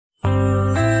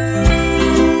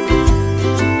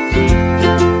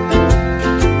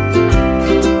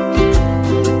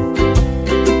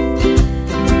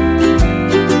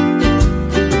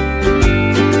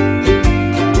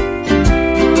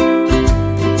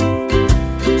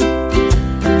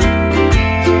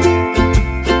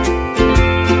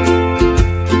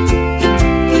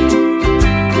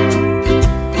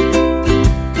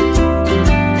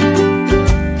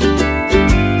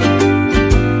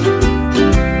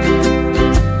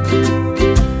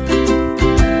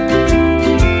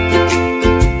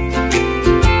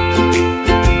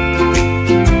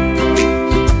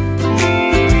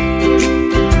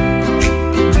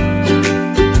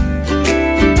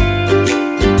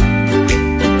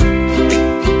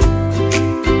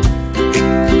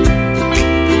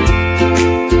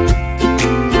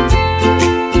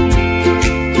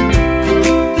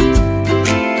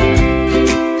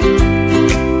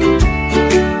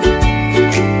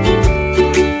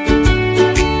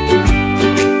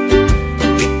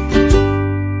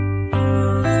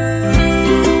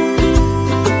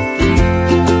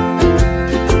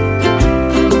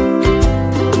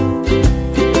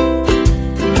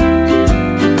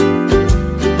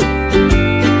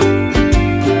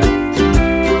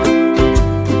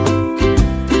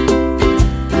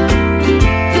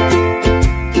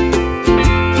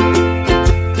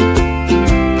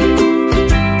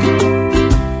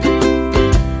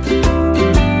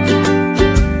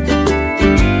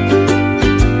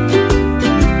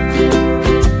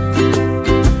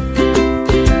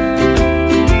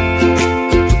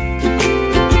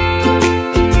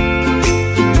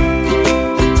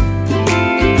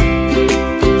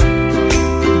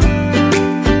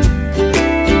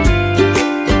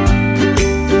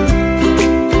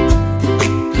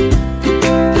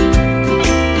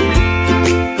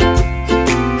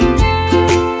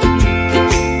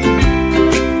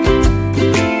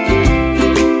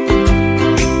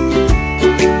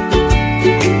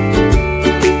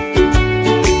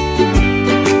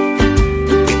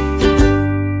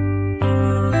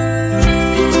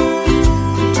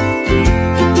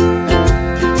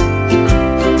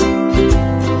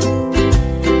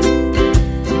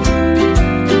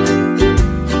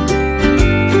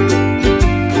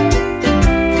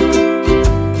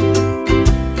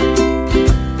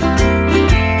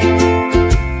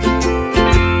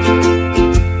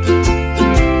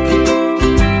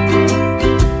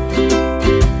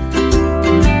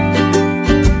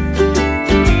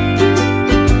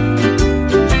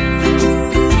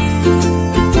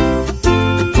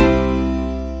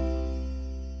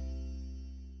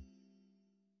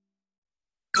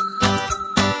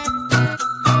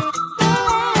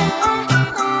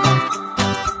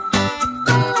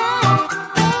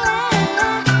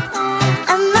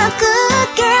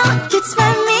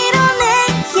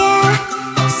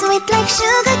like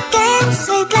sugar cane,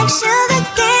 sweet like sugar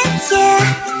cane, yeah.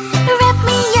 Wrap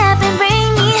me up and bring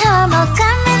me home, I'll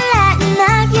come and lighten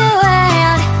up your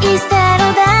world. Is that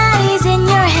all that is in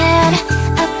your head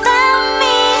about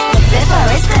me? Before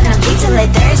it's gonna be too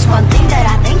late, there's one thing that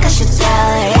I think I should tell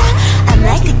her, yeah. I'm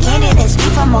like the candy that's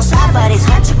sweet from outside, but it's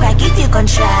hard to crack if you can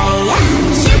try, yeah.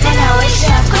 Sweet and I wish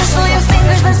I've crossed all your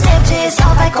fingers, but safety is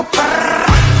off, I go brrrr.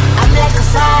 I'm like a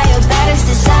fire, that is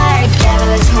desire,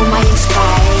 devil is whom I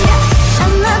inspire, yeah.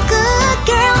 I'm a good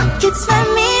girl, it's my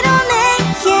middle name,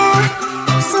 yeah.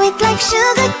 Sweet like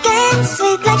sugar cane,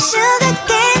 sweet like sugar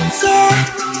cane, yeah.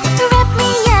 Wrap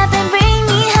me up and bring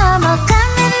me home, I'll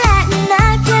come and lighten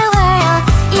up your world.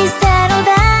 Is that all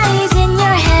that is in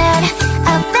your head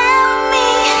about me?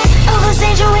 Oh, those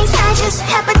angel wings, I just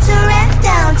happen to rent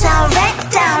downtown, rent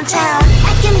downtown.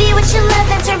 I can be what you love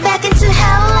and turn back into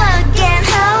hell again,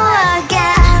 hell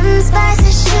again.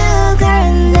 Spicy sugar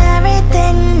and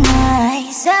everything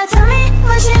nice. So tell me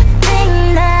what you think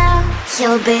now.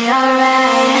 You'll be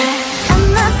alright. I'm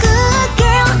a good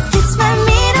girl, it's my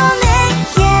middle name,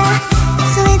 yeah.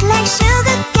 Sweet like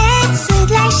sugar cane, sweet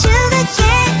like sugar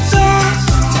cane, yeah.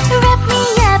 Wrap me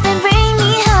up and bring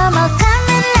me home, I'll come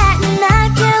and lighten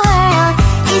up your world.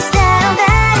 Is that all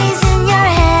that is in your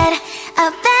head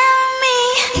about me?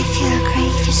 If you agree,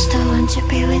 if you still want to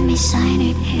be with me, sign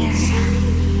it here.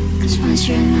 Cause once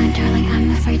you're in line, darling,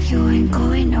 I'm afraid you ain't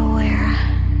going nowhere.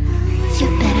 You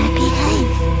better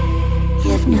behave, you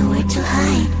have nowhere to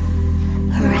hide.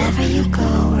 Wherever you go,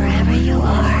 wherever you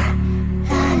are,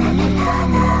 la la la la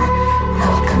la,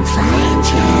 I'll come find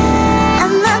you.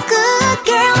 I'm a good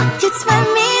girl, it's my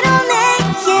middle name,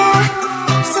 yeah.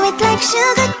 Sweet like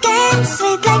sugar cane,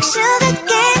 sweet like sugar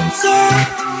cane, yeah.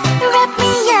 Wrap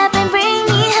me up and bring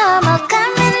me home, I'll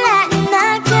come and lighten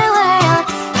up your world.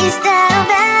 Is that all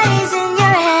that is in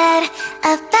your head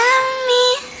about me?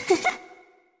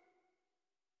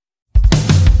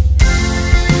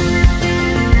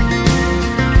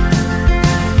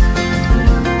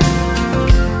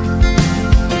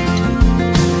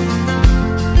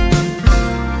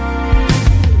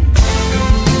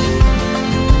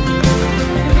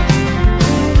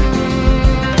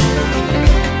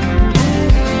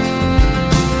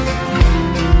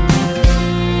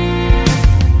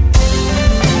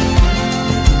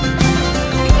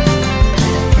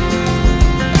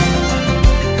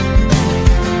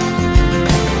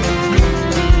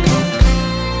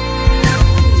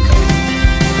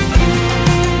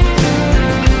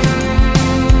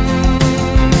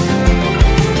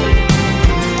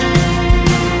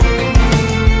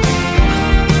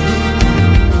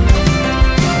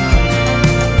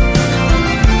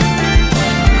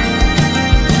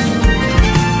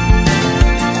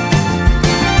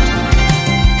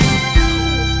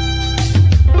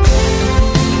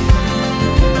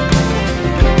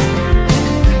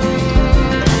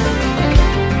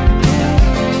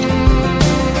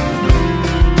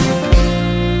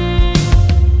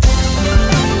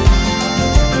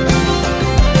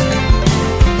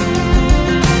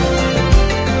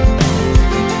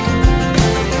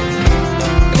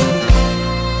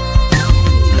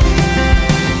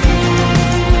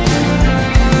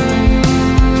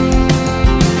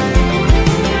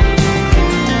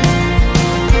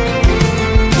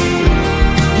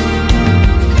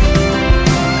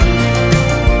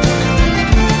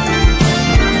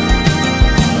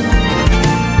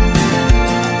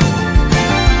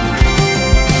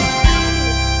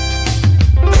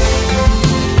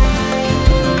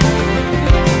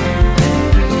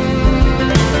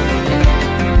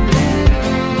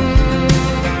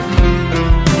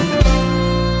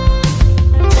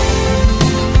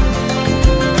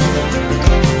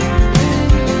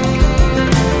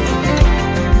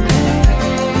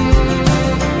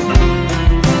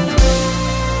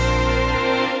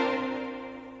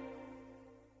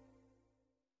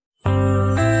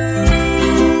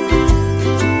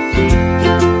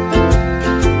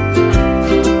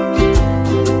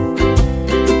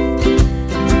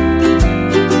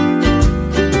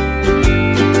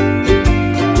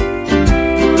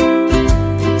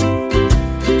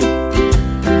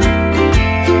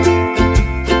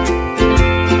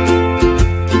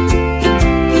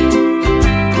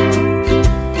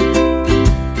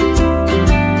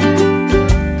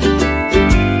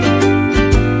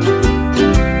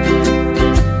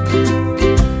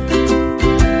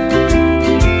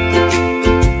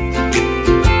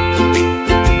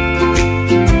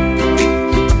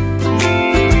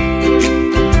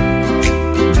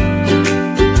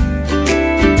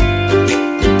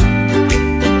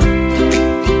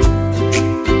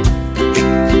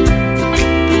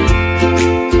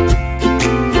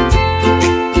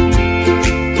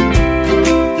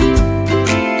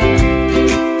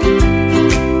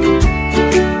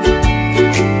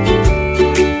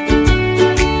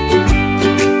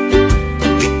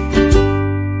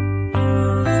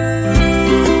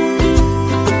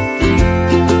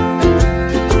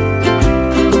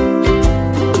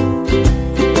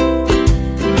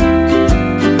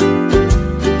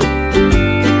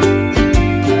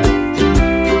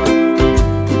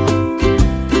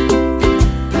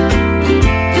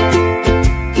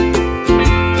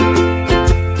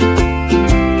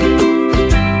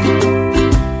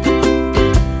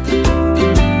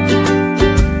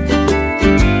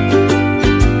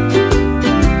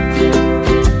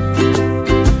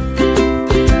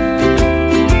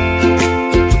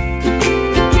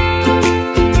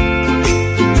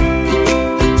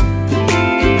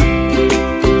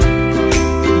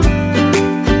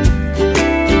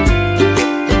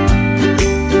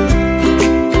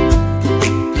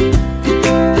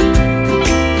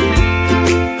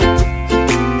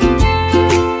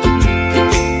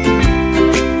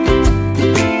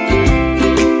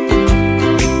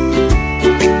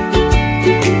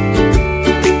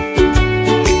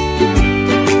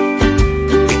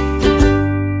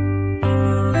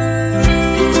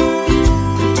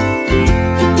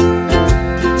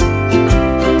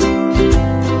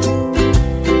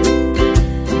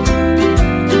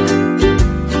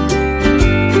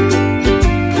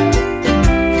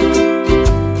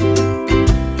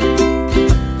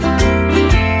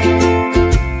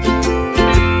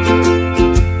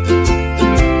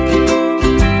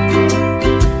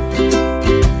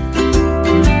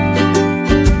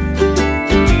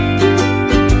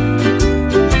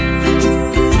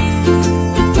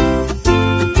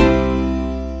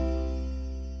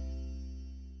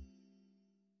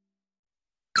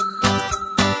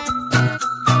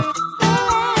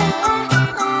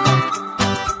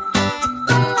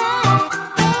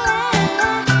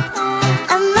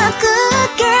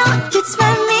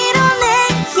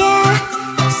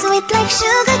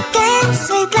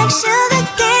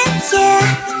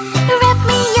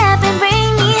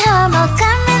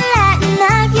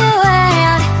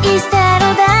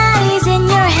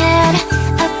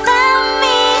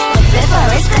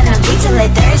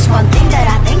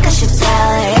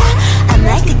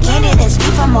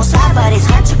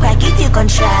 gon'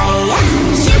 try.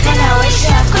 You can always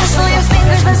chef, cross all your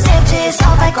fingers, but safety is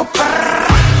off, I go brrrr.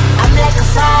 I'm like a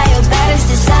fire, baddest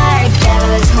desire, devil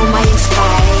is whom I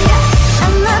inspire.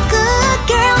 I'm a good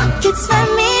girl, it's my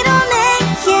middle name,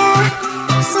 yeah.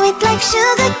 Sweet like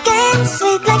sugar cane,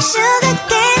 sweet like sugar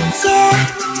cane, yeah.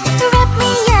 Wrap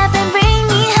me up and bring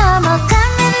me home, I'll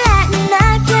come and lighten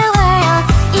up your world.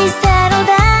 Is that all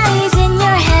that is in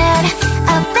your head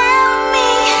about me?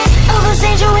 All those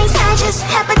angel wings I just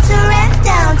happen to rent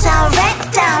downtown,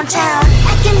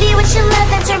 I can be what you love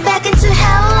and turn back into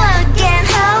hell again,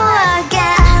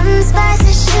 I'm spice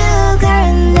and sugar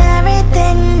and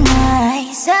everything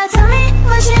nice. So tell me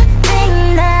what you think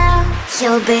now,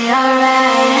 you'll be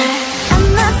alright.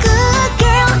 I'm a good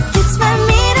girl, it's my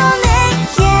middle name,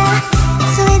 yeah.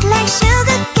 Sweet like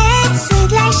sugar cane,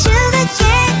 sweet like sugar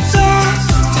cane, yeah.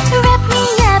 Wrap me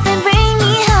up and bring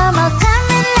me home, I'll come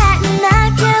and lighten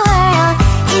up your world.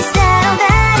 Is that all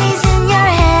that is in your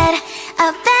head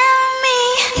about me?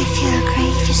 If you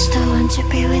agree, if you still want to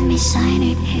be with me, sign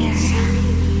it here.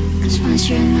 Cause once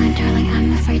you're in line, darling,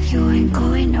 I'm afraid you ain't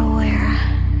going nowhere.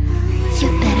 You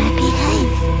better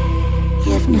behave,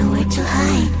 you have nowhere to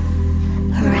hide.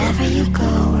 Wherever you go,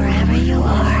 wherever you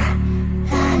are,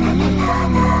 la la la la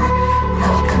la,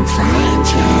 I'll come find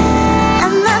you.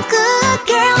 I'm a good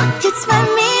girl, it's my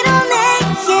middle name,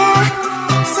 yeah.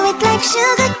 Sweet like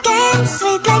sugar cane,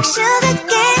 sweet like sugar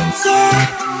cane, yeah.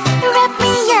 Wrap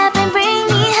me up and bring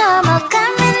me home, I'll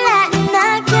come and lighten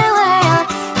up your world.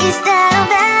 Is that all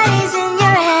that is in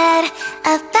your head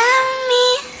about me?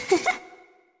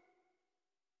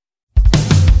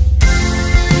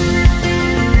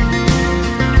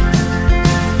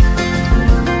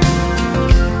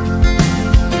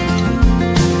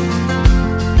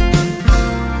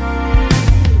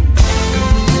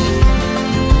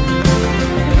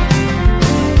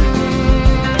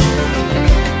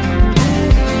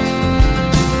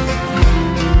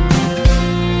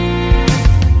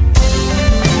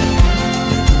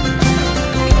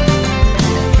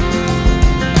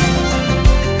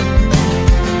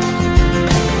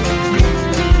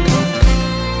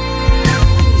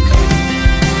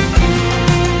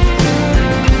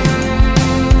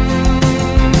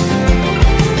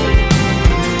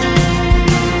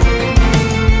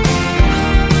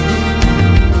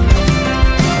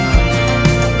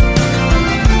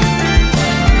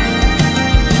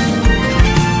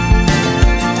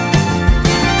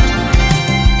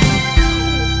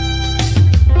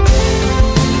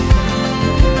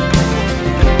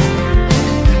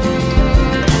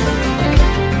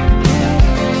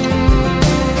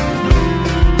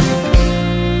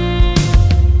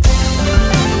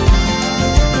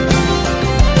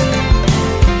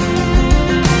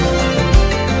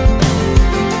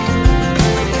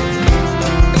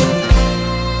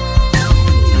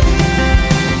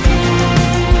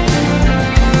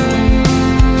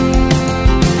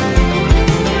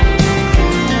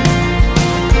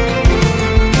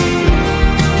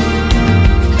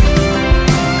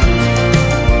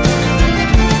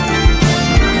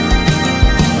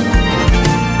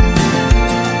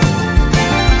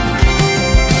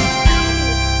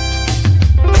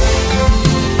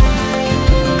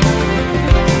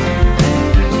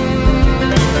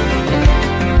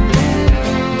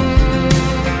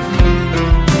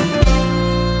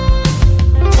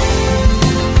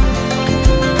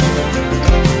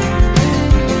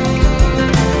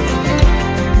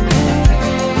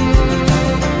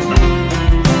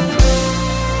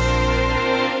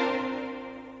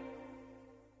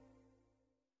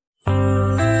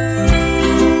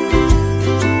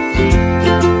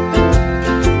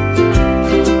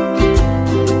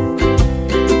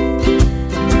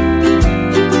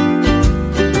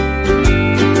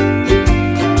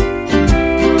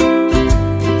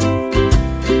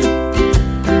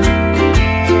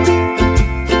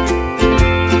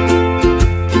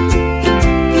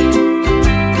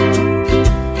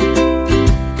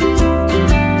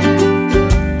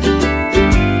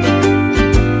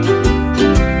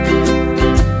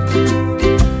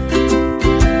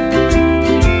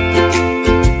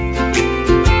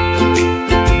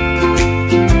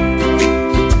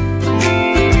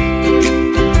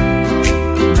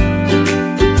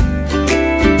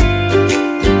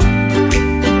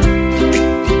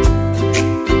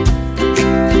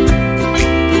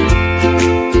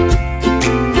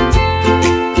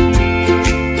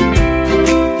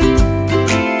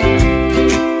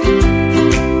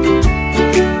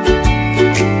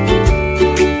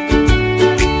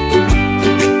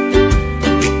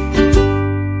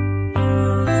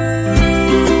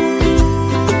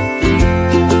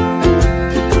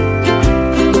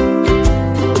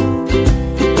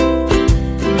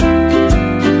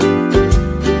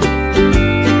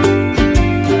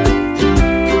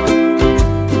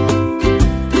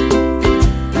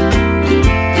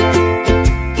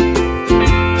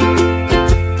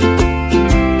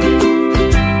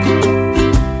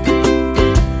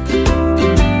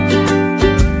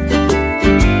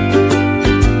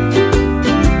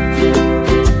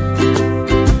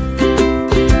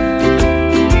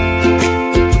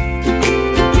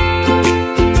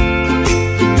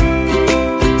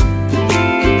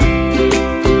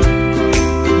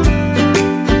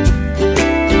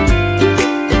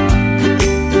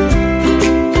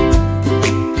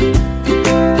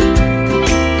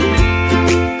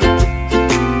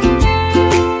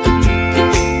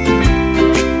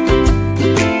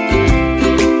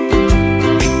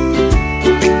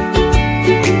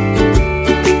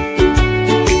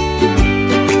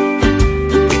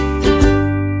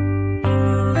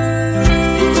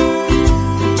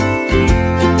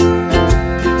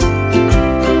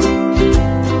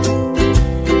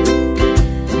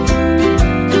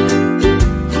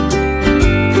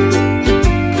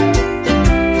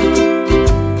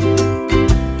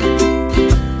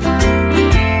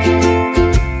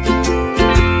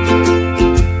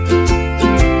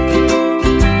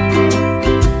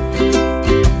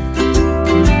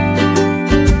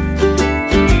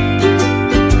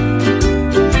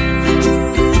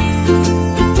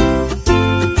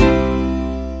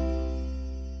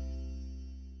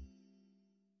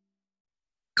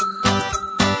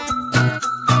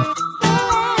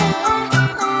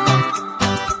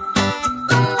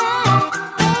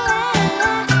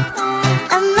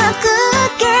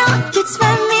 It's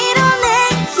my middle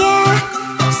name, yeah.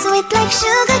 Sweet like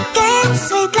sugar cane,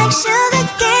 sweet like sugar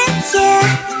cane, yeah.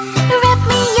 Wrap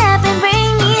me up and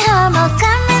bring me home, I'll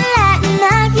come and lighten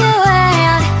up your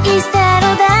world. Is that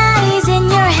all that is in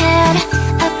your head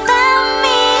about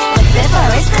me? But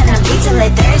before it's gonna be too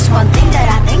late, there's one thing that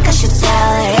I think I should tell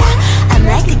her, yeah. I'm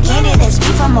like the candy that's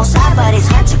sweet from outside, but it's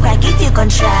hard to crack if you can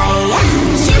try, yeah.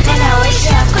 You can always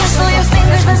shove, cross all your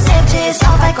fingers, but safety is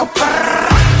off, I go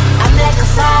brrrr. I'm like a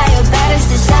fire, batter's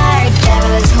desire,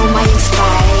 devil is whom I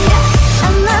inspire, yeah.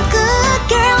 I'm a good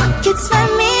girl, it's my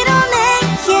middle name,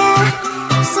 yeah.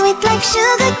 Sweet like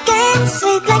sugar cane,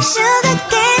 sweet like sugar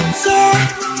cane, yeah.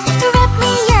 Wrap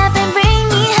me up and bring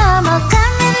me home, I'll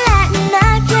come and lighten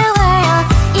up your world.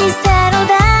 Is that all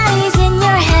that is in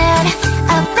your head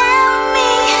about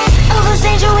me? All those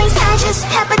angel wings I just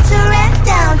happen to rent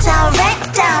downtown,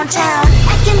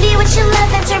 I can be what you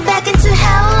love and turn back into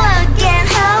hell again,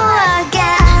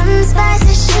 Spice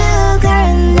and sugar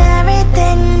and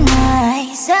everything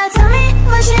nice. So tell me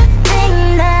what you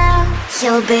think now.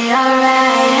 you'll be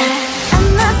alright.